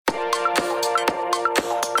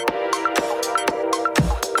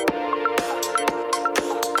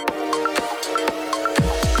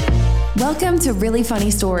Welcome to Really Funny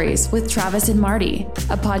Stories with Travis and Marty,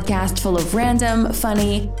 a podcast full of random,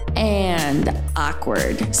 funny, and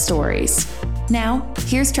awkward stories. Now,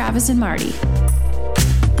 here's Travis and Marty.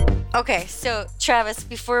 Okay, so Travis,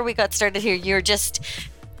 before we got started here, you're just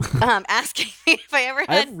asking me if I ever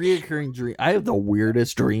I had... have reoccurring dreams. I have the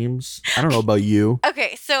weirdest dreams. I don't know about you.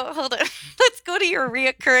 Okay, so hold on. Let's go to your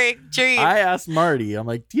reoccurring dream. I asked Marty, I'm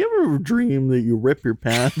like, do you ever dream that you rip your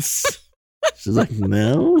pants? She's like,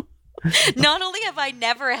 no. Not only have I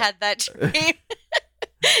never had that dream,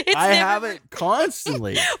 I have it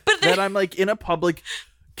constantly. But that I'm like in a public...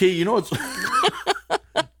 Okay, you know what's...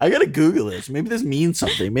 I gotta Google this. Maybe this means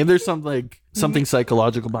something. Maybe there's something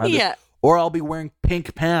psychological behind it. Or I'll be wearing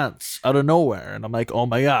pink pants out of nowhere. And I'm like, oh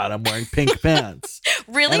my God, I'm wearing pink pants.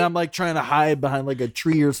 Really? And I'm like trying to hide behind like a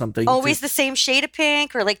tree or something. Always the same shade of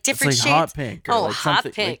pink or like different it's like shades? hot pink. Or like hot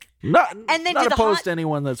something, pink. Like, And then not opposed to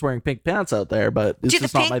anyone that's wearing pink pants out there, but it's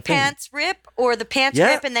just not my pink thing. pants rip or the pants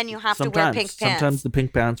rip and then you have to wear pink pants? Sometimes the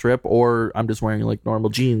pink pants rip or I'm just wearing like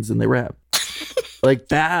normal jeans and they rip. Like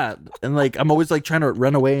that. And like I'm always like trying to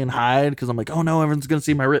run away and hide because I'm like, oh no, everyone's gonna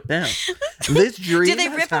see my ripped pants. And this dream Do they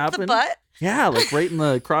rip up the butt? Yeah, like right in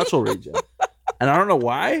the crotchal region. And I don't know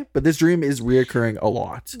why, but this dream is reoccurring a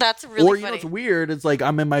lot. That's really funny. Or you know what's weird? It's like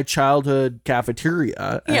I'm in my childhood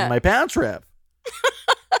cafeteria and my pants rip.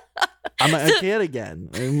 I'm a kid again.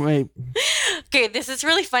 Okay, this is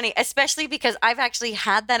really funny, especially because I've actually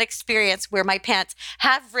had that experience where my pants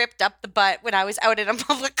have ripped up the butt when I was out in a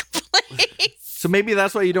public place. So maybe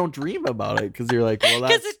that's why you don't dream about it, because you're like, well,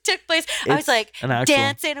 that's... Because it took place. I was like,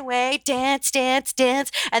 dancing away, dance, dance,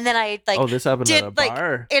 dance. And then I like... Oh, this happened at a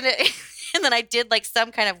bar? And then I did like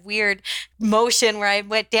some kind of weird motion where I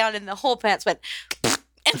went down and the whole pants went...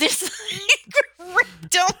 And this like,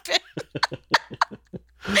 ripped open.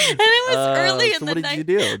 And it was early in the night. What did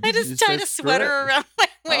you do? I just tied a sweater around my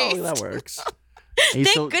waist. Oh, that works.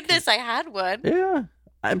 Thank goodness I had one. Yeah.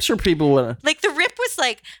 I'm sure people would... Like the rip was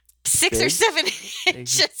like 6 or 7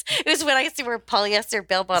 inches. It was when I used to wear polyester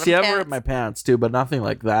bell-bottom pants. See, I ripped my pants too, but nothing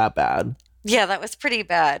like that bad. Yeah, that was pretty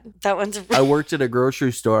bad. That one's... I worked at a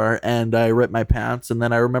grocery store and I ripped my pants, and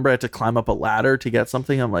then I remember I had to climb up a ladder to get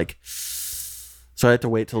something. I'm like... So I had to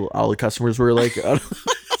wait till all the customers were like...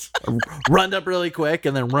 run up really quick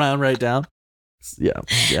and then run right down. Yeah.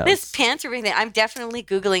 This pants ripping thing, I'm definitely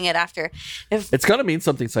Googling it after. It's got to mean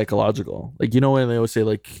something psychological. Like, you know when they always say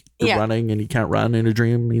like you're running and you can't run in a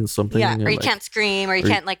dream means something. Yeah, or you can't scream or you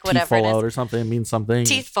can't like whatever teeth fall out or something. It means something.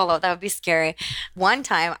 Teeth fall out. That would be scary. One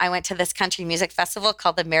time I went to this country music festival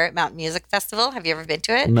called the Merritt Mountain Music Festival. Have you ever been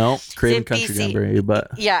to it? No, Craven Country Jamboree, but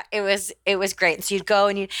yeah, it was great. So you'd go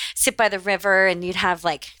and you'd sit by the river and you'd have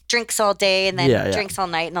like drinks all day and then drinks all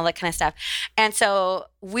night and all that kind of stuff. And so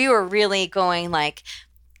we were really going like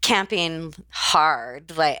camping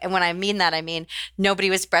hard. Like, and when I mean that, I mean nobody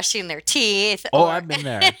was brushing their teeth. Oh, I've been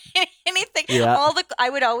there. Anything. Yeah. I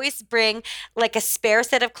would always bring like a spare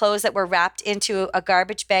set of clothes that were wrapped into a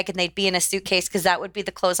garbage bag and they'd be in a suitcase because that would be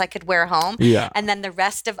the clothes I could wear home. Yeah. And then the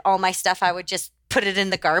rest of all my stuff, I would just put it in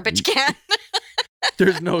the garbage can.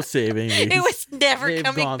 There's no saving these. It was never They've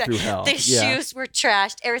coming gone back. through hell. The shoes were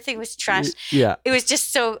trashed. Everything was trashed. Yeah. It was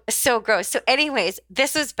just so gross. So anyways,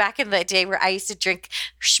 this was back in the day where I used to drink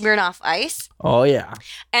Smirnoff Ice. Oh, yeah.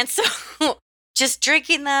 And so just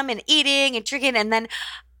drinking them and eating and drinking. And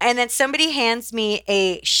then somebody hands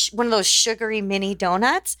me one of those sugary mini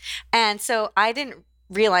donuts. And so I didn't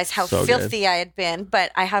realize how filthy I had been,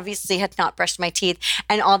 but I obviously had not brushed my teeth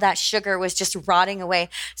and all that sugar was just rotting away.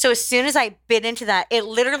 So as soon as I bit into that, it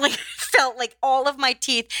literally felt like all of my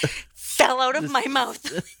teeth fell out of my mouth.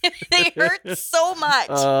 They hurt so much.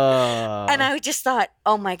 And I just thought,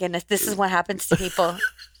 oh my goodness, this is what happens to people.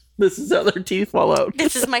 This is how their teeth fall out.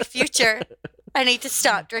 This is my future. I need to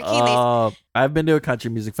stop drinking these. I've been to a country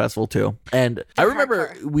music festival too. And I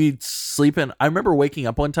remember we'd sleep in. I remember waking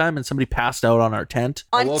up one time and somebody passed out on our tent.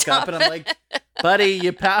 I woke up and I'm like, buddy,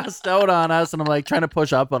 you passed out on us. And I'm like trying to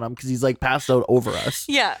push up on him because he's like passed out over us.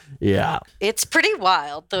 Yeah. Yeah. It's pretty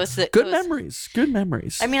wild. Good memories. Good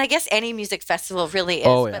memories. I mean, I guess any music festival really is,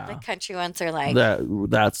 but the country ones are like.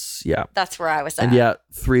 That's where I was at. And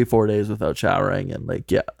 3-4 days without showering and like,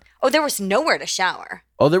 yeah. Oh, there was nowhere to shower.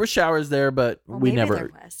 Oh, there were showers there, but we never.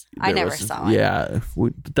 There was. I never saw it. Yeah,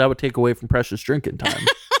 that would take away from precious drinking time.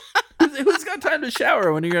 Who's got time to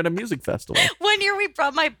shower when you're at a music festival? One year we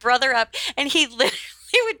brought my brother up, and he literally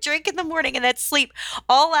would drink in the morning and then sleep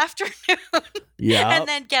all afternoon. Yeah, and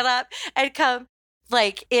then get up and come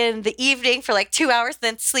like in the evening for like 2 hours,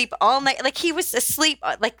 then sleep all night. Like he was asleep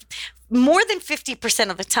like more than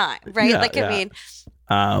 50% of the time, right? I mean.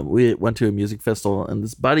 we went to a music festival, and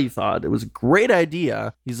this buddy thought it was a great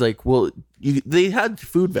idea. He's like, well, they had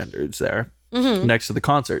food vendors there next to the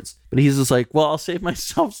concerts, but he's just like, well, I'll save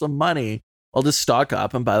myself some money. I'll just stock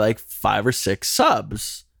up and buy like 5 or 6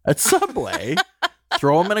 subs at Subway,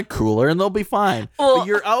 throw them in a cooler, and they'll be fine. Well, but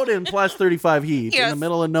you're out in plus 35 heat in the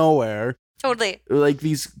middle of nowhere. Totally. Like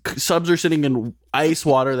these subs are sitting in ice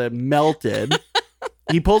water that melted.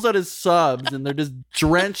 He pulls out his subs and they're just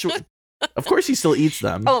drenched. Of course, he still eats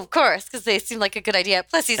them. Oh, of course, because they seem like a good idea.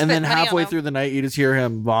 Plus, he's and then halfway through the night, you just hear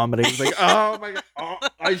him vomiting. He's like, "Oh my god,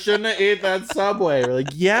 I shouldn't have ate that Subway." We're like,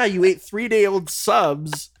 "Yeah, you ate 3-day-old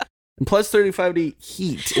subs and plus 35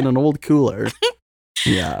 heat in an old cooler."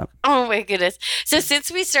 Yeah. Oh my goodness. So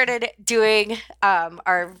since we started doing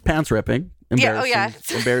our pants ripping,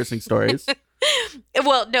 embarrassing stories.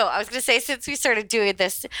 Well, no, I was going to say, since we started doing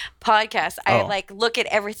this podcast, I like look at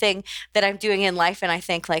everything that I'm doing in life and I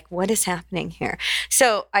think like, what is happening here?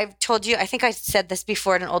 So I've told you, I think I said this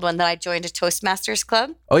before in an old one, that I joined a Toastmasters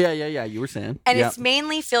club. Oh yeah. You were saying. And it's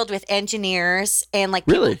mainly filled with engineers and like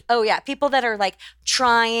people, people that are like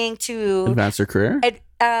trying to advance their career.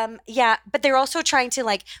 But they're also trying to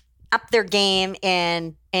like up their game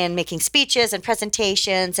and making speeches and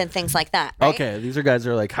presentations and things like that. Right? Okay, these are guys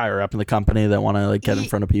that are like higher up in the company that want to like get in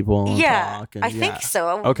front of people and talk. And, I think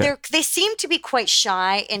so. Okay. They seem to be quite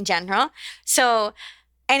shy in general. So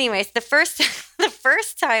anyways, the first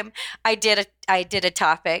time I did a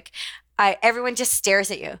topic, everyone just stares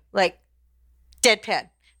at you like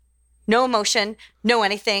deadpan. No emotion, no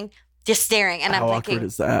anything. Just staring, and How I'm thinking, awkward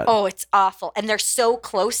is that? Oh, it's awful. And they're so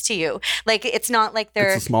close to you. Like, it's not like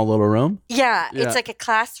they're... It's a small little room? Yeah, it's like a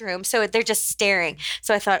classroom. So they're just staring.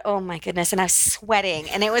 So I thought, oh my goodness. And I was sweating,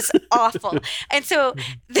 and it was awful. And so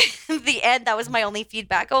the end, that was my only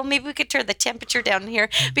feedback. Oh, maybe we could turn the temperature down here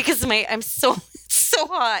because I'm so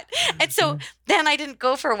hot. And so then I didn't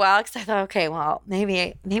go for a while because I thought, okay, well,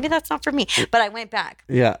 maybe that's not for me. But I went back.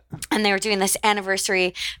 Yeah. And they were doing this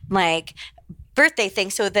anniversary, like, birthday thing.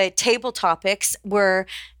 So the table topics were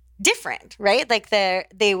different, right? Like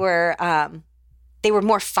they were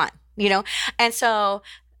more fun, you know? And so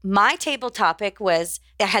my table topic was,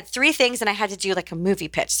 I had 3 things and I had to do like a movie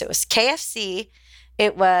pitch. So it was KFC,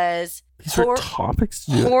 it was topics?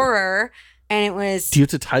 horror, and it was... Do you have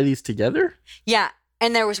to tie these together? Yeah.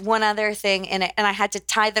 And there was one other thing in it, and I had to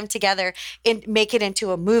tie them together and make it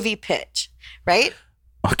into a movie pitch, right?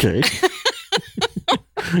 Okay.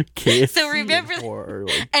 KFC so remember,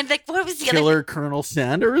 and like, what was the Killer other Colonel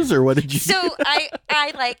Sanders, or what did you? So do?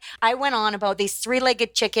 I went on about these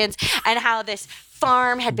 3-legged chickens and how this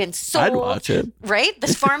farm had been sold. I'd watch it. Right?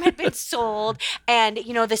 This farm had been sold, and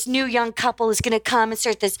you know, this new young couple is going to come and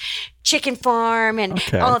start this chicken farm, and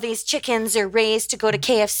all these chickens are raised to go to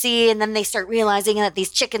KFC, and then they start realizing that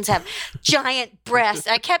these chickens have giant breasts.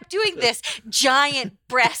 I kept doing this giant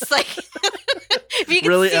breasts, like if you can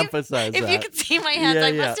really emphasize if that. you can see my hands,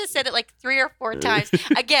 I must have said it like 3 or 4 times.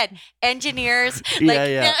 Again, engineers, like,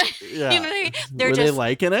 you know what I mean? Were they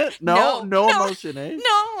liking it? No emotion, eh?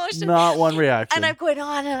 No emotion. Not one reaction. And I'm going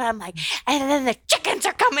on, and I'm like, and then the chickens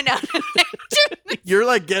are coming out. You're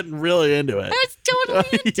like getting really into it. I was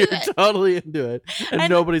totally into it. You're totally into it. And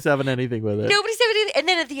nobody's having anything with it. Nobody's having anything. And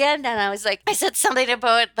then at the end, and I was like, I said something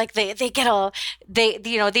about like they get all,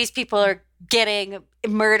 you know, these people are getting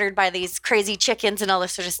murdered by these crazy chickens and all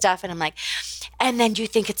this sort of stuff. And I'm like, and then you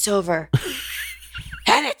think it's over.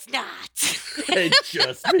 And it's not. It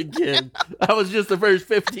just begins. That was just the first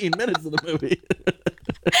 15 minutes of the movie.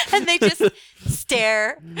 And they just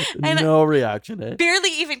stare. And no reaction, eh? Barely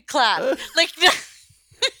even clap. Like,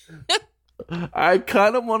 I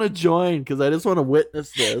kind of want to join because I just want to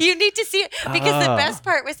witness this. You need to see it because the best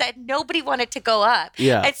part was that nobody wanted to go up.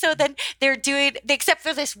 Yeah. And so then they're doing, except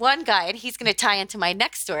for this one guy, and he's going to tie into my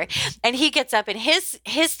next story. And he gets up, and his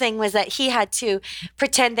thing was that he had to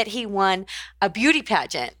pretend that he won a beauty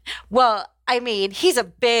pageant. Well, I mean, he's a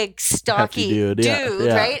big, stocky dude,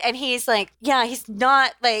 right? And he's like, he's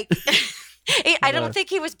not like... I don't think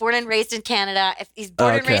he was born and raised in Canada. If he's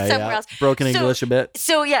born and raised somewhere else. Broken English a bit.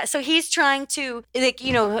 So he's trying to, like,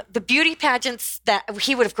 you know, the beauty pageants that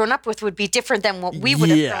he would have grown up with would be different than what we would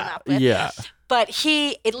have grown up with. Yeah. But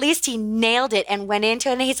at least he nailed it and went into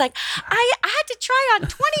it. And he's like, I had to try on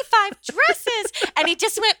 25 dresses. And he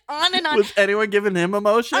just went on and on. Was anyone giving him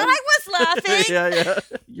emotion? I was laughing. Yeah.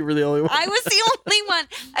 You were the only one. I was the only one.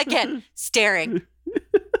 Again, staring.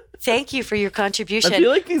 Thank you for your contribution. I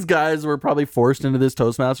feel like these guys were probably forced into this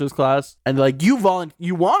Toastmasters class, and like you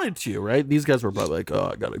wanted to, right? These guys were probably like,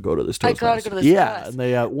 "Oh, I got to go to this Toastmasters." Class. And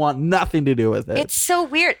they want nothing to do with it. It's so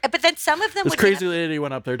weird. But then some of them. This crazy lady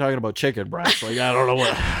went up there talking about chicken breasts. Like, I don't know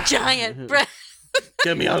what giant breasts.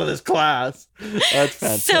 Get me out of this class. That's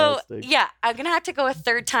fantastic. So yeah, I'm going to have to go a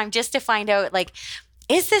third time just to find out, like,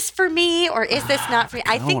 is this for me or is this not for me?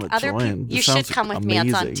 I think other people, you should come with me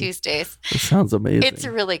on Tuesdays. It sounds amazing. It's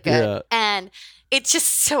really good. Yeah. And it's just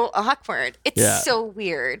so awkward. It's so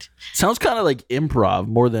weird. Sounds kind of like improv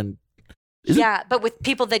more than. But with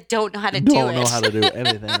people that don't know how to don't know how to do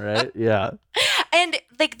anything, right? Yeah. And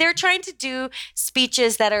like they're trying to do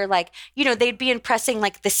speeches that are like, you know, they'd be impressing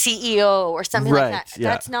like the CEO or something like that. Yeah.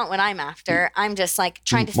 That's not what I'm after. I'm just like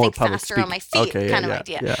trying to think faster on my feet kind of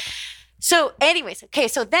idea. Yeah. So anyways, okay,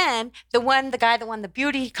 so then the guy that won the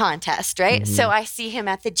beauty contest, right? Mm-hmm. So I see him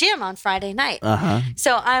at the gym on Friday night. Uh-huh.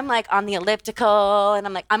 So I'm like on the elliptical and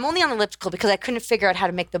I'm only on the elliptical because I couldn't figure out how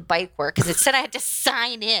to make the bike work because it said I had to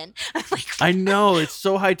sign in. I'm like, I know, it's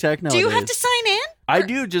so high tech nowadays. Do you have to sign in? I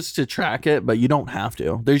do just to track it, but you don't have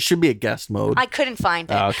to. There should be a guest mode. I couldn't find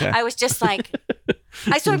it. Okay. I was just like,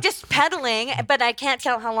 so I'm just pedaling, but I can't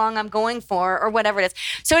tell how long I'm going for or whatever it is.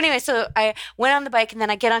 So anyway, so I went on the bike and then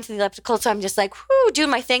I get onto the elliptical. So I'm just like, whoo, doing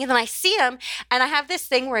my thing. And then I see him. And I have this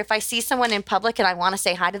thing where if I see someone in public and I want to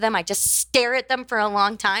say hi to them, I just stare at them for a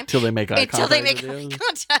long time. Until they make eye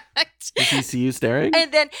contact. Does he see you staring?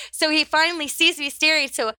 And then, so he finally sees me staring.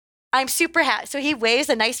 So I'm super happy. So he waves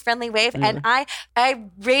a nice friendly wave and I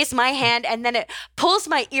raise my hand and then it pulls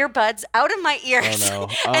my earbuds out of my ears.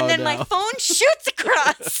 And then my phone shoots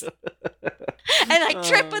across. And I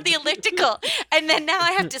trip with the elliptical. And then now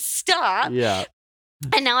I have to stop. Yeah.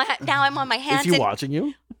 And now I'm on my hands. Is he watching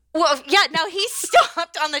you? Well, yeah, now he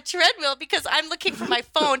stopped on the treadmill because I'm looking for my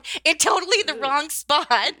phone in totally the wrong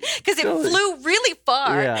spot because it flew really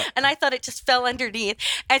far and I thought it just fell underneath.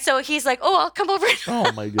 And so he's like, oh, I'll come over.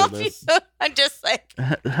 Oh, my goodness. I'm just like,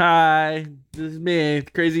 hi, this is me,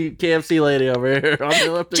 crazy KFC lady over here on the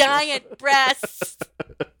elliptical. Giant breasts.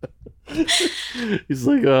 He's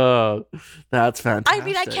like, oh, that's fantastic. I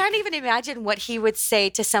mean, I can't even imagine what he would say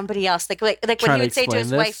to somebody else. Like what he would say to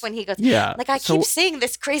his wife when he goes, like, I keep seeing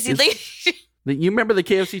this crazy lady. You remember the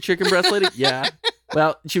KFC chicken breast lady? Yeah.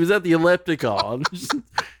 Well, she was at the elliptical.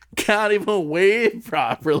 Can't even wave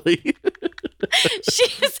properly.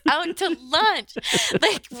 She's out to lunch.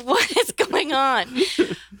 Like, what is going on?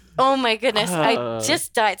 Oh my goodness, I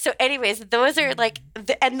just died. So anyways, those are like,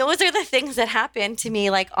 those are the things that happen to me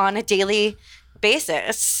like on a daily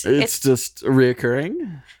basis. It's just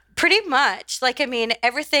reoccurring? Pretty much. Like, I mean,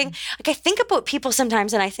 everything, like I think about people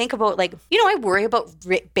sometimes and I think about like, you know, I worry about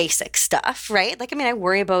basic stuff, right? Like, I mean, I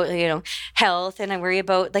worry about, you know, health and I worry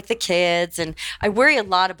about like the kids and I worry a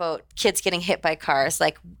lot about kids getting hit by cars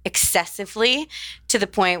like excessively to the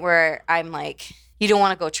point where I'm like, you don't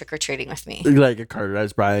want to go trick-or-treating with me. Like a car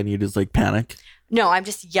drives by and you just like panic? No, I'm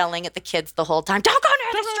just yelling at the kids the whole time. Don't go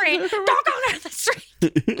near the street. Don't go near the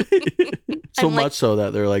street. So much so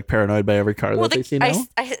that they're like paranoid by every car that they see now?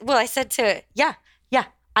 I said to,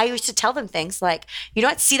 I used to tell them things like, you know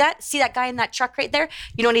what, see that guy in that truck right there?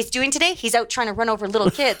 You know what he's doing today? He's out trying to run over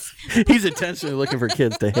little kids. He's intentionally looking for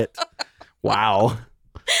kids to hit. Wow.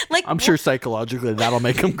 Like, I'm sure psychologically that'll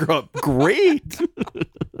make him grow up great.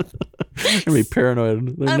 They're gonna be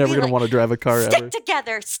paranoid. They're never gonna want to drive a car ever.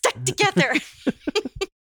 Stick together.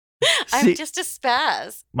 I'm just a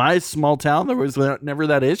spaz. My small town, there was never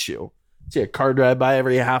that issue. See a car drive by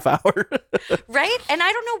every half hour. Right? And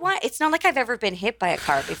I don't know why. It's not like I've ever been hit by a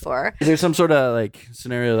car before. Is there some sort of like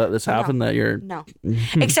scenario that this happened that you're No.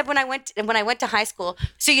 Except when I went to high school,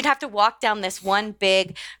 so you'd have to walk down this one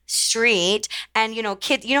big street and you know,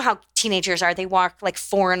 kids, you know how teenagers are, they walk like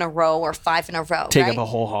 4 in a row or 5 in a row. Take up a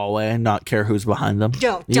whole hallway and not care who's behind them.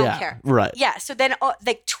 Don't care. Right. Yeah. So then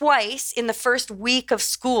like twice in the first week of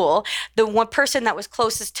school, the one person that was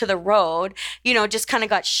closest to the road, you know, just kind of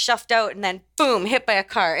got shoved out and then boom, hit by a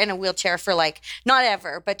car in a wheelchair for like, not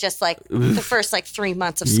ever, but just like the first like 3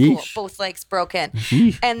 months of school, both legs broken.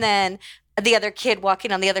 And then the other kid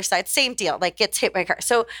walking on the other side, same deal, like gets hit by a car.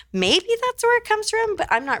 So maybe that's where it comes from, but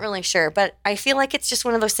I'm not really sure. But I feel like it's just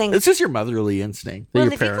one of those things. It's just your motherly instinct. Well,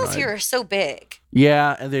 the vehicles here are so big.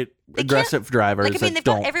 Yeah, and they aggressive drivers. Like,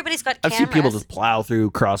 I mean, everybody's got cameras. I've seen people just plow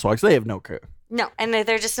through crosswalks. They have no care. No, and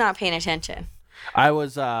they're just not paying attention. I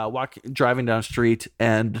was driving down the street,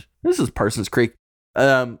 and this is Parsons Creek.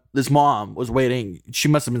 This mom was waiting. She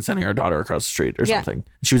must have been sending her daughter across the street or something.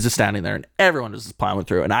 She was just standing there and everyone was just plowing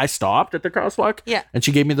through. And I stopped at the crosswalk. Yeah. And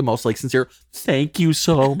she gave me the most like sincere, thank you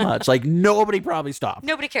so much. Like nobody probably stopped.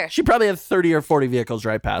 Nobody cares. She probably had 30 or 40 vehicles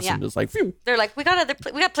right past and just like, phew. They're like, we got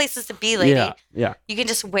places to be, lady. Yeah. You can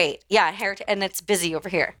just wait. Yeah. And it's busy over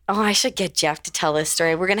here. Oh, I should get Jeff to tell this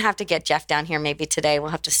story. We're going to have to get Jeff down here maybe today.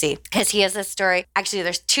 We'll have to see. Because he has this story. Actually,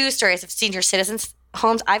 there's 2 stories of senior citizens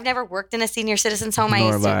homes. I've never worked in a senior citizens home.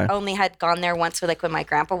 I only had gone there once, like when my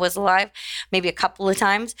grandpa was alive, maybe a couple of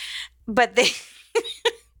times. But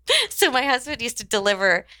so my husband used to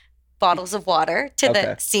deliver bottles of water to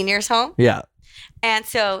the seniors home. Yeah. And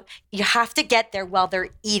so you have to get there while they're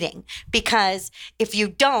eating, because if you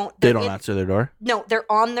don't, they don't answer their door. No, they're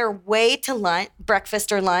on their way to lunch,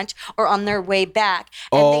 breakfast or lunch, or on their way back.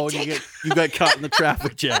 And you got caught in the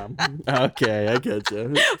traffic jam. Okay, I get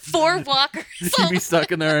you. 4 walkers. You'd be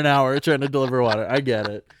stuck in there an hour trying to deliver water. I get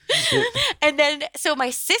it. And then, so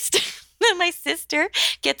my sister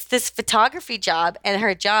gets this photography job, and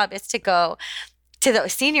her job is to go to the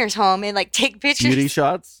seniors' home and like take pictures. Beauty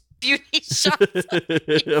shots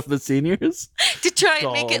of the seniors to try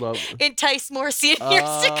and make it entice more seniors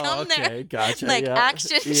to come there. Gotcha. Like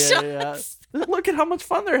action shots. Yeah. Look at how much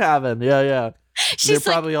fun they're having. Yeah. They're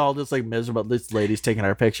probably all just like miserable. This lady's taking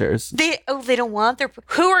our pictures. They don't want their.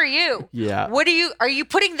 Who are you? Yeah. Are you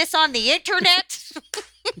putting this on the internet?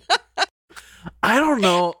 I don't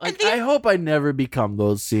know. I hope I never become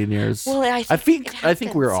those seniors. Well, I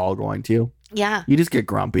think we're all going to. Yeah. You just get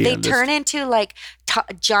grumpy. They turn into like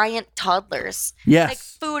giant toddlers. Yes. Like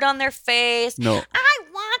food on their face. No. I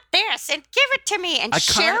want this and give it to me. And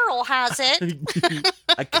Cheryl has it.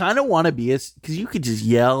 I kind of want to be because you could just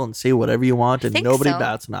yell and say whatever you want and nobody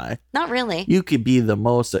bats an eye. Not really. You could be the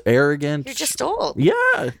most arrogant. You're just old.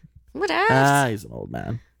 Yeah. Whatever. He's an old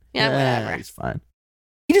man. Yeah, whatever. He's fine.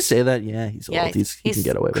 You just say that. Yeah, he's old. He can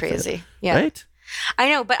get away with it. Crazy. Yeah. Right? I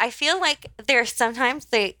know, but I feel like there's sometimes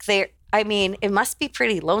I mean, it must be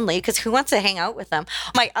pretty lonely because who wants to hang out with them?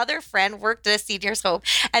 My other friend worked at a senior's home,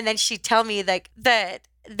 and then she'd tell me like that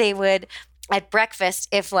they would at breakfast,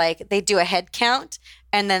 if like they do a head count,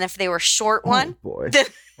 and then if they were short one,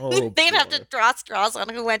 they'd have to draw straws on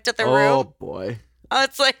who went to the room. Oh boy. Oh,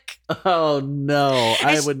 it's like, oh no,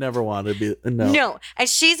 I would never want to be. No. And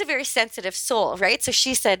she's a very sensitive soul, right? So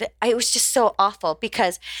she said, it was just so awful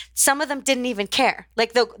because some of them didn't even care.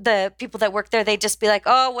 Like the people that work there, they'd just be like,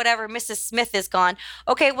 oh, whatever, Mrs. Smith is gone.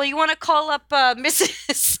 Okay, well, you want to call up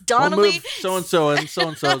Mrs. Donnelly? I'll move so-and-so in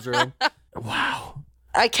so-and-so's room. Wow.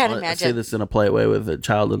 I can't imagine. I say this in a polite way with a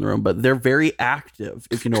child in the room, but they're very active,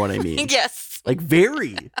 if you know what I mean. Yes. Like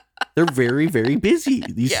they're very, very busy,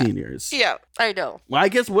 these seniors. Yeah, I know. Well, I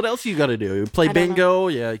guess what else you got to do? Play bingo?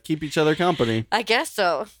 Yeah, keep each other company. I guess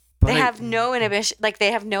so. But they have no inhibition. Like,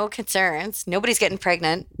 they have no concerns. Nobody's getting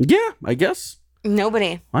pregnant. Yeah, I guess.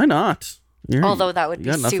 Nobody. Why not? Although that would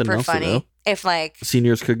be super funny if, like...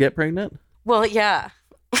 Seniors could get pregnant? Well, yeah.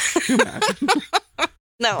 Can you imagine?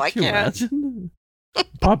 No, I can't. Imagine?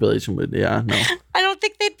 Population would, no. I don't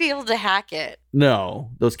think they'd be able to hack it.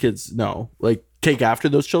 No, those kids, no. Like, take after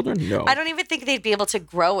those children? No. I don't even think they'd be able to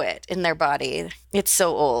grow it in their body. It's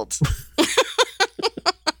so old.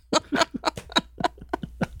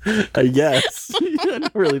 I guess. I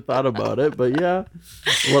never really thought about it, but yeah.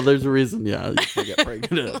 Well, there's a reason, you can get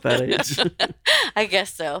pregnant at that age. I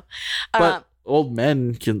guess so. But old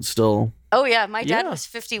men can still... Oh, yeah. My dad was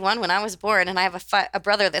 51 when I was born, and I have a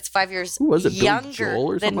brother that's 5 years younger Joel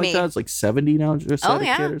or something than me. Like that? It's like 70 now, just had a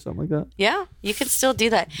kid or something like that. Yeah, you can still do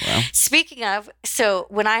that. Wow. Speaking of, so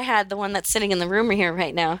when I had the one that's sitting in the room here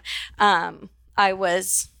right now,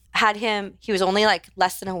 had him, he was only like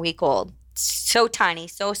less than a week old. So tiny,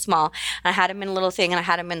 so small. And I had him in a little thing, and I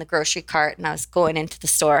had him in the grocery cart, and I was going into the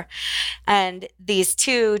store. And these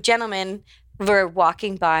two gentlemen were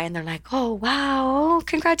walking by, and they're like, oh, wow,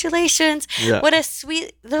 congratulations. Yeah. What a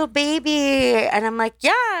sweet little baby. And I'm like,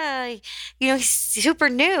 yeah, he's super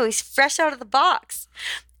new. He's fresh out of the box.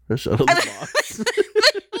 Fresh out of the box.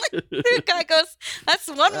 The guy goes, that's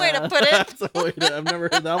one way to put it. That's a way I've never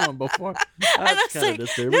heard that one before. That's and I was like,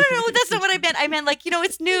 disturbing. No, that's not what I meant. I meant like,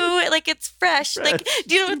 it's new, like it's fresh. Like,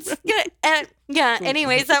 it's good. And yeah,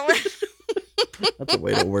 anyways, that one. That's a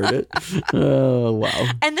way to word it. Oh, wow.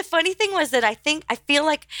 And the funny thing was that I feel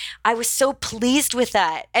like I was so pleased with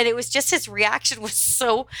that. And it was just his reaction was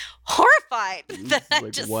so horrified that I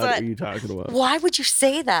just what are you talking about? Why would you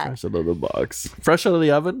say that? Fresh out of the box. Fresh out of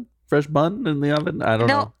the oven? Fresh bun in the oven? I don't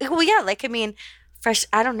know. Well, yeah. Like, I mean, fresh.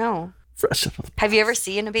 I don't know. Fresh out of the box. Have you ever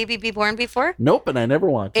seen a baby be born before? Nope, and I never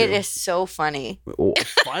want to. It is so funny. Oh,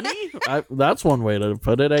 funny? That's one way to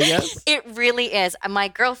put it, I guess. It really is. My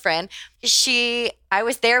girlfriend, I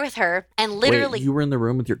was there with her, and literally... Wait, you were in the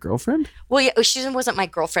room with your girlfriend? Well, yeah, she wasn't my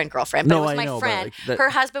girlfriend, but it was my friend. Her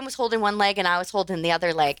husband was holding one leg, and I was holding the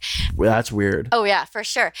other leg. Well, that's weird. Oh, yeah, for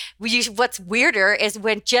sure. What's weirder is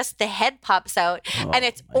when just the head pops out, and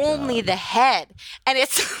it's only the head. And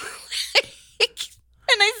it's like...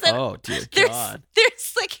 And I said, oh, dear God.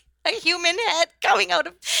 There's like a human head coming out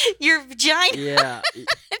of your vagina. Yeah. And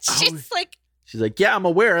she's like, She's like, yeah, I'm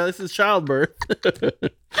aware. This is childbirth.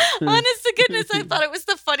 Honest to goodness, I thought it was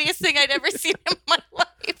the funniest thing I'd ever seen in my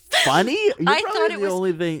life. Funny? I thought it was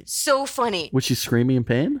only thing. So funny. Was she screaming in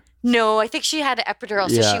pain? No, I think she had an epidural,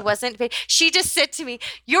 so she wasn't. She just said to me,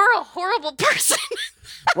 "You're a horrible person."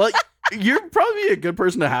 Well, you're probably a good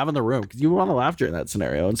person to have in the room because you want to laugh during that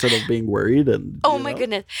scenario instead of being worried. And oh my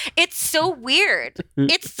goodness, it's so weird.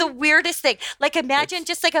 It's the weirdest thing. Like imagine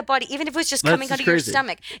just like a body, even if it was just coming out of your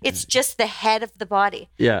stomach, it's just the head of the body.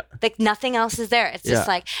 Yeah, like nothing else is there. It's just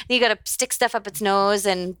like you got to stick stuff up its nose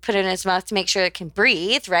and put it in its mouth to make sure it can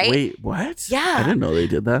breathe. Right? Wait, what? Yeah, I didn't know they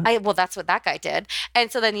did that. Well, that's what that guy did.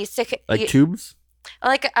 And so then you stick it like tubes.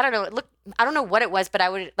 Like I don't know. Look, I don't know what it was, but I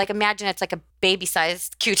would like imagine it's like a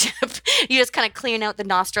baby-sized Q-tip. You just kind of clean out the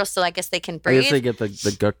nostrils, so I guess they can breathe. I guess they get the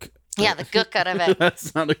gook. Yeah, the gook out of it.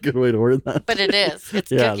 That's not a good way to word that. But it is.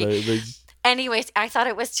 It's gooky. Anyways, I thought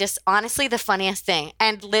it was just honestly the funniest thing.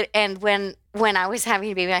 And when I was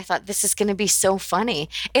having a baby, I thought this is going to be so funny.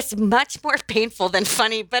 It's much more painful than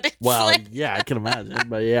funny, but it's yeah, I can imagine.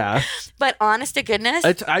 But yeah. But honest to goodness,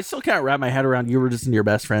 I still can't wrap my head around you were just in your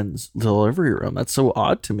best friend's delivery room. That's so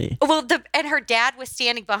odd to me. Well, and her dad was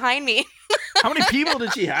standing behind me. How many people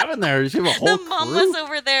did she have in there? Did she have a whole The mom was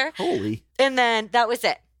over there. Holy. And then that was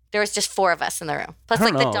it. There was just 4 of us in the room. Plus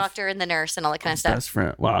like the doctor and the nurse and all that kind of stuff. Best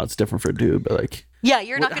friend. Wow, it's different for a dude, but like. Yeah,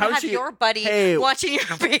 you're not going to have your buddy watching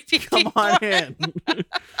your baby. Come on in.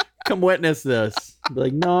 Come witness this. Be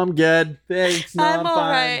like, no, I'm good. Thanks. No, I'm all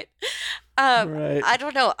fine. Right. I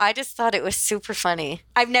don't know. I just thought it was super funny.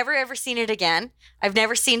 I've never ever seen it again. I've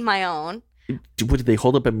never seen my own. What, did they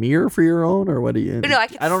hold up a mirror for your own, or what do you? No,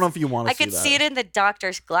 I don't know if you want to. I could see it in the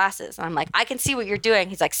doctor's glasses. I'm like, I can see what you're doing.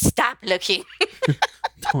 He's like, stop looking.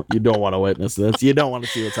 You don't want to witness this. You don't want to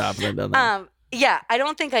see what's happening down there. Yeah, I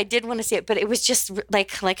don't think I did want to see it, but it was just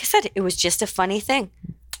like I said, it was just a funny thing.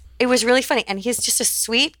 It was really funny, and he's just a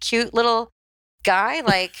sweet, cute little guy,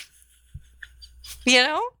 like, you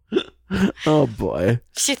know. Oh boy!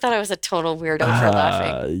 She thought I was a total weirdo for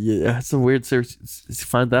laughing. Yeah, it's a weird. You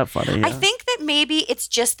find that funny? Yeah. I think that maybe it's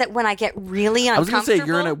just that when I get really uncomfortable. I was gonna say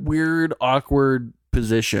you're in a weird, awkward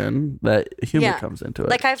position that humor comes into it.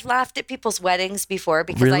 Like I've laughed at people's weddings before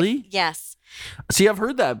because really? Yes. See, I've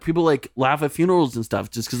heard that people like laugh at funerals and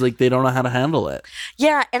stuff just because like they don't know how to handle it.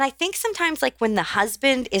 Yeah, and I think sometimes like when the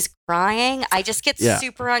husband is crying, I just get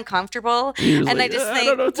super uncomfortable, and like, I just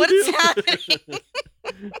think, what is happening?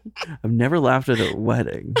 I've never laughed at a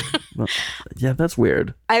wedding. Well, yeah, that's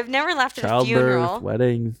weird. I've never laughed at a funeral.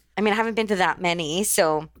 Weddings. I mean, I haven't been to that many,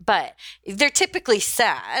 but they're typically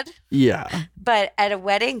sad. Yeah. But at a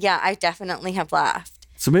wedding, yeah, I definitely have laughed.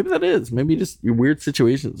 So maybe that is. Maybe just your weird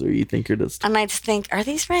situations where you think you're just. And I just think, are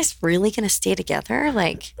these guys really going to stay together?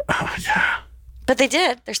 Like. Yeah. But they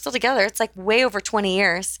did. They're still together. It's like way over 20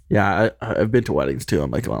 years. Yeah, I've been to weddings too.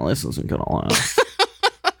 I'm like, well, this isn't going to last.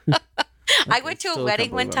 I went to a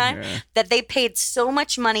wedding one time that they paid so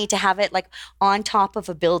much money to have it like on top of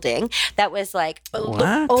a building that was like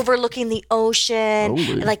overlooking the ocean,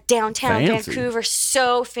 and, like downtown Vancouver.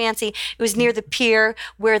 So fancy. It was near the pier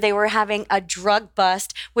where they were having a drug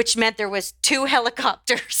bust, which meant there was 2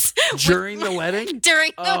 helicopters during the wedding.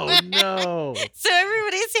 During the wedding. No! So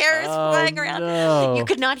everybody's hair is flying around. No. You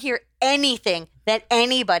could not hear anything that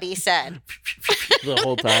anybody said the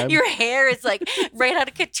whole time. Your hair is like right out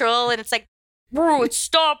of control, and it's like, bro,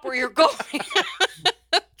 stop where you're going.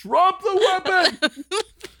 Drop the weapon.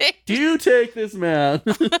 Do you take this man?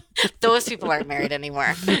 Those people aren't married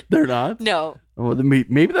anymore. They're not? No. Well,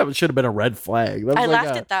 maybe that should have been a red flag. That was I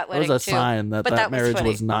laughed at that wedding. That was a sign that marriage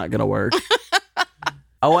was not going to work.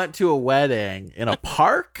 I went to a wedding in a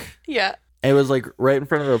park. Yeah. It was like right in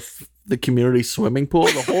front of the community swimming pool.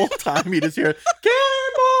 The whole time you just hear,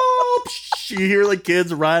 cannonball! You hear like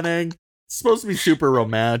kids running. It's supposed to be super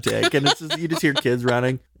romantic. And it's just, you just hear kids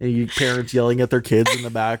running and you parents yelling at their kids in the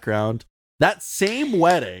background. That same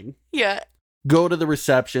wedding. Yeah. Go to the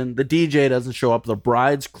reception. The DJ doesn't show up. The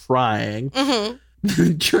bride's crying.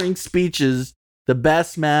 Mm-hmm. During speeches, the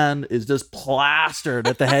best man is just plastered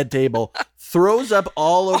at the head table. Throws up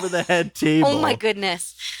all over the head table. Oh my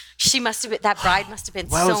goodness. That bride must have been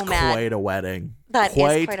so mad. That was quite a wedding. That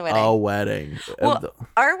is quite a wedding. Well,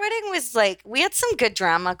 our wedding was like, we had some good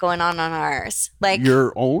drama going on ours. Like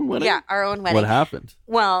your own wedding? Yeah, our own wedding. What happened?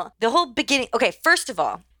 Well, the whole beginning. Okay, first of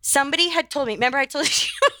all, somebody had told me, remember I told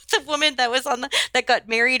you the woman that was that got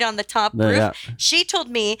married on the top roof. Yeah. She told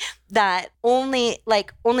me that only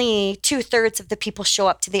 2/3 of the people show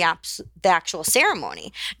up to the actual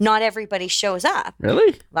ceremony. Not everybody shows up.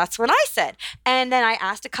 Really? That's what I said. And then I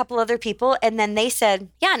asked a couple other people, and then they said,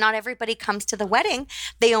 yeah, not everybody comes to the wedding.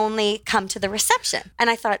 They only come to the reception. And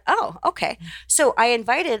I thought, oh, okay. So I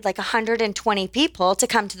invited like 120 people to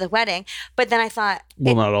come to the wedding. But then I thought,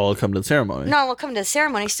 well, not all come to the ceremony. No, we'll come to the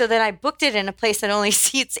ceremony. So then I booked it in a place that only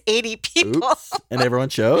seats 80 people. Oops. And everyone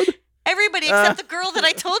showed? Everybody except the girl that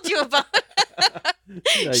I told you about.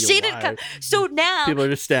 She didn't come. So now people are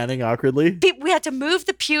just standing awkwardly. We had to move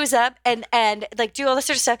the pews up and like do all this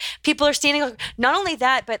sort of stuff. People are standing. Not only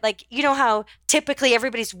that, but like, you know how typically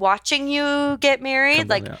everybody's watching you get married?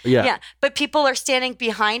 Like, yeah. But people are standing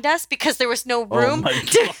behind us because there was no room. Oh my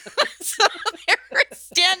God. So they were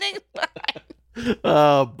standing behind.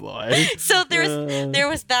 Oh boy. So there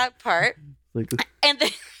was that part.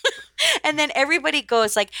 And then everybody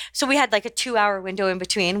goes like, so we had like a 2-hour window in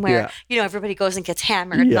between where, you know, everybody goes and gets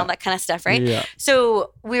hammered and all that kind of stuff. Right. Yeah.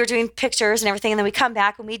 So we were doing pictures and everything. And then we come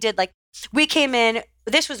back and we came in,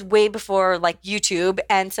 this was way before like YouTube.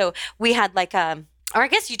 And so we had like, or I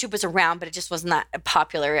guess YouTube was around, but it just wasn't that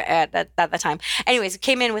popular at the time. Anyways, it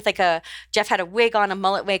came in with Jeff had a wig on, a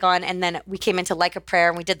mullet wig on, and then we came into Like a Prayer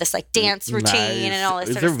and we did this like dance routine and all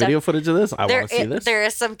this sort of stuff. Is there video footage of this? I want to see this. There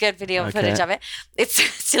is some good video footage of it. It's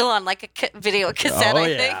still on like a video cassette,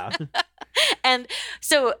 I think. And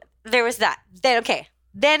so there was that.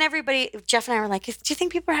 Then everybody, Jeff and I were like, do you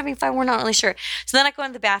think people are having fun? We're not really sure. So then I go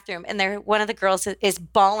in the bathroom and one of the girls is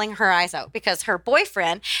bawling her eyes out because her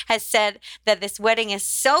boyfriend has said that this wedding is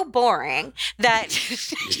so boring that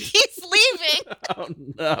he's leaving. Oh,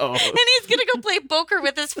 no. And he's going to go play poker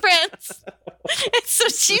with his friends. And so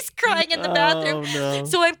she's crying in the bathroom. Oh, no.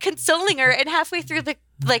 So I'm consoling her. And halfway through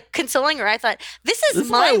consoling her, I thought, this is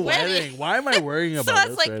my wedding. Why am I worrying about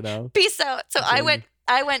this right now? Peace out. So I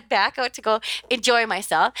went back out to go enjoy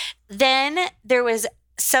myself. Then there was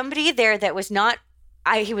somebody there that was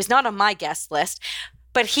he was not on my guest list,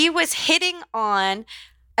 but he was hitting on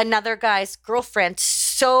another guy's girlfriend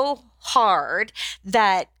so hard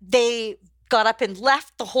that they got up and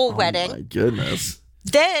left the whole wedding. Oh my goodness.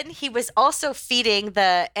 Then he was also feeding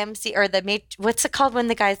the MC or what's it called when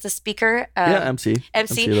the guy's the speaker? MC.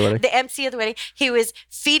 MC of the wedding. The MC of the wedding. He was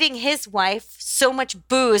feeding his wife so much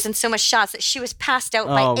booze and so much shots that she was passed out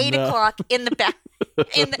by 8 o'clock in the back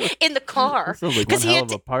in the car. Sounds like one hell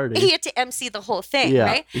of a party. He had to MC the whole thing,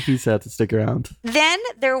 right? He had to stick around. Then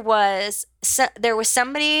there was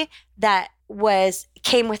somebody that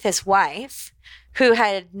came with his wife, who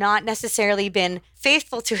had not necessarily been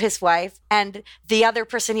faithful to his wife, and the other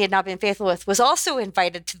person he had not been faithful with was also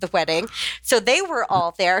invited to the wedding. So they were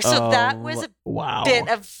all there. So that was a bit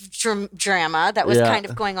of drama that was kind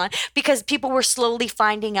of going on because people were slowly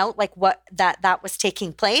finding out like what that was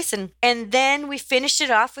taking place. And then we finished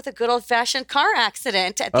it off with a good old-fashioned car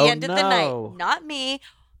accident at the end of the night. Not me.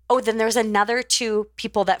 Oh, then there was another 2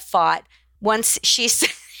 people that fought. Once she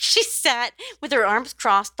sat with her arms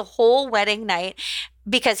crossed the whole wedding night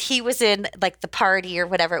because he was in like the party or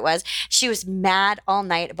whatever it was. She was mad all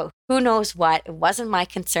night about who knows what. It wasn't my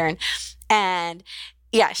concern. And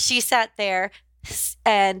she sat there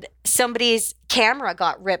and somebody's camera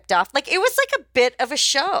got ripped off. Like it was like a bit of a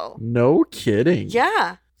show. No kidding.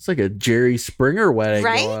 Yeah. It's like a Jerry Springer wedding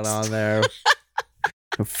going on there.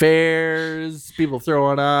 Affairs, people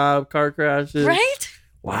throwing up, car crashes. Right?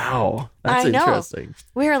 Wow, that's interesting.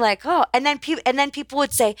 We were like, oh, and then people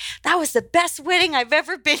would say that was the best wedding I've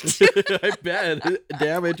ever been to. I bet.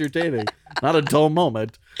 Damn entertaining. Not a dull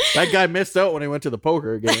moment. That guy missed out when he went to the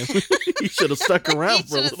poker game. He should have stuck around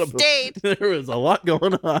for a little bit. There was a lot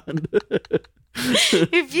going on.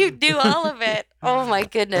 If you knew all of it, oh my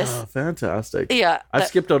goodness. Oh, fantastic. Yeah, I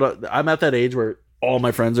skipped out. I'm at that age where all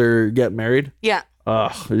my friends are getting married. Yeah.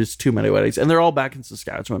 There's too many weddings, and they're all back in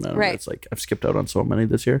Saskatchewan now. Right. It's like I've skipped out on so many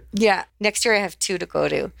this year. Yeah. Next year I have 2 to go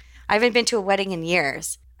to. I haven't been to a wedding in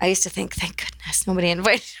years. I used to think, thank goodness, nobody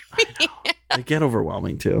invited me. They get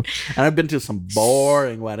overwhelming too. And I've been to some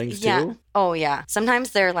boring weddings too. Oh yeah.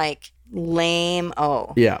 Sometimes they're like lame.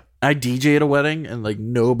 Oh. Yeah. I DJ'd a wedding and like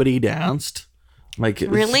nobody danced. Like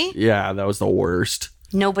really? Yeah, that was the worst.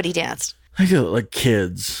 Nobody danced. I get like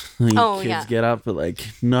kids. Kids get up, but like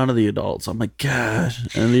none of the adults. I'm like,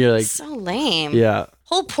 gosh. And you're like, so lame. Yeah.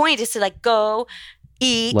 Whole point is to like go,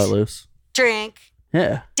 eat, let loose, drink,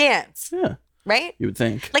 dance. Yeah. Right? You would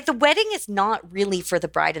think. Like the wedding is not really for the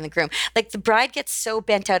bride and the groom. Like the bride gets so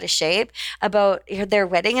bent out of shape about their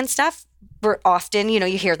wedding and stuff. We're often, you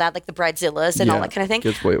hear that, like the bridezillas and all that kind of thing.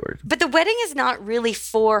 Gets wayward. But the wedding is not really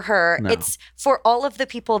for her. No. It's for all of the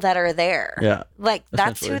people that are there. Yeah. Like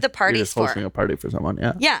that's who the party's You're just hosting for. a party for someone.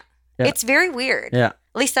 Yeah. Yeah. It's very weird. Yeah.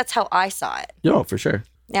 At least that's how I saw it. Yeah, for sure.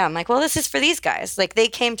 Yeah, I'm like, well, this is for these guys. Like they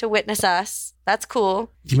came to witness us. That's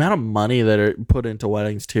cool. The amount of money that are put into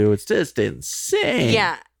weddings too, it's just insane.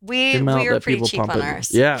 Yeah. We are pretty cheap on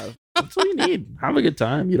ours. Yeah. That's all you need. Have a good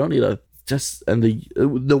time. You don't need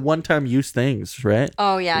the one-time use things, right?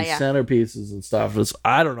 Oh, yeah, centerpieces and stuff.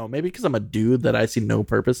 I don't know. Maybe because I'm a dude that I see no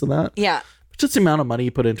purpose in that. Yeah. Just the amount of money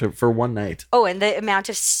you put into it for one night. Oh, and the amount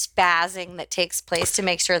of spazzing that takes place to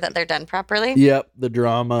make sure that they're done properly. Yep. The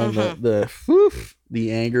drama and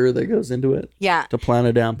the anger that goes into it. Yeah. To plan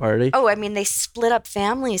a damn party. Oh, I mean, they split up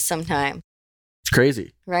families sometime. It's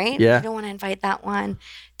crazy. Right? Yeah. You don't want to invite that one.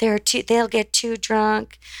 They'll get too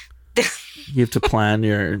drunk. You have to plan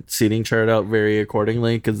your seating chart out very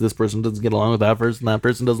accordingly because this person doesn't get along with that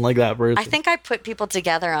person doesn't like that person. I think I put people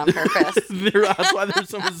together on purpose. That's why there's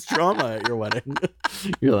so much drama at your wedding.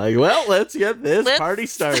 You're like, well, let's get this party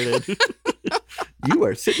started. You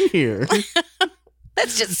are sitting here.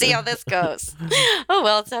 Let's just see how this goes. Oh,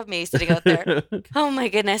 well, it's not me sitting out there. Oh, my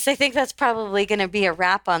goodness. I think that's probably going to be a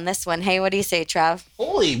wrap on this one. Hey, what do you say, Trav?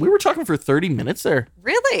 Holy, we were talking for 30 minutes there.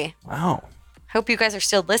 Really? Wow. Hope you guys are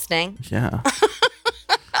still listening. Yeah.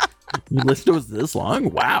 You listened to us this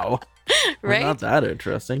long? Wow. Right? We're not that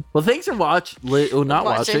interesting. Well, thanks for watching.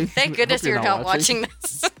 Thank goodness you're not watching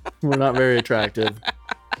this. We're not very attractive.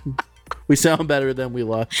 We sound better than we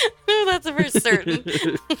look. That's for certain.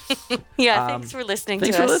 Yeah, thanks for listening to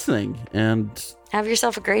us. Thanks for listening. And have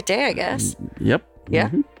yourself a great day, I guess. Yep. Yeah.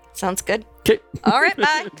 Mm-hmm. Sounds good. Okay. All right,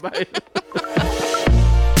 bye. Bye.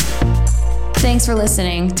 Thanks for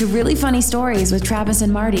listening to Really Funny Stories with Travis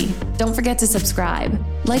and Marty. Don't forget to subscribe,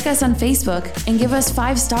 like us on Facebook, and give us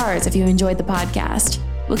 5 stars if you enjoyed the podcast.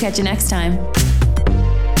 We'll catch you next time.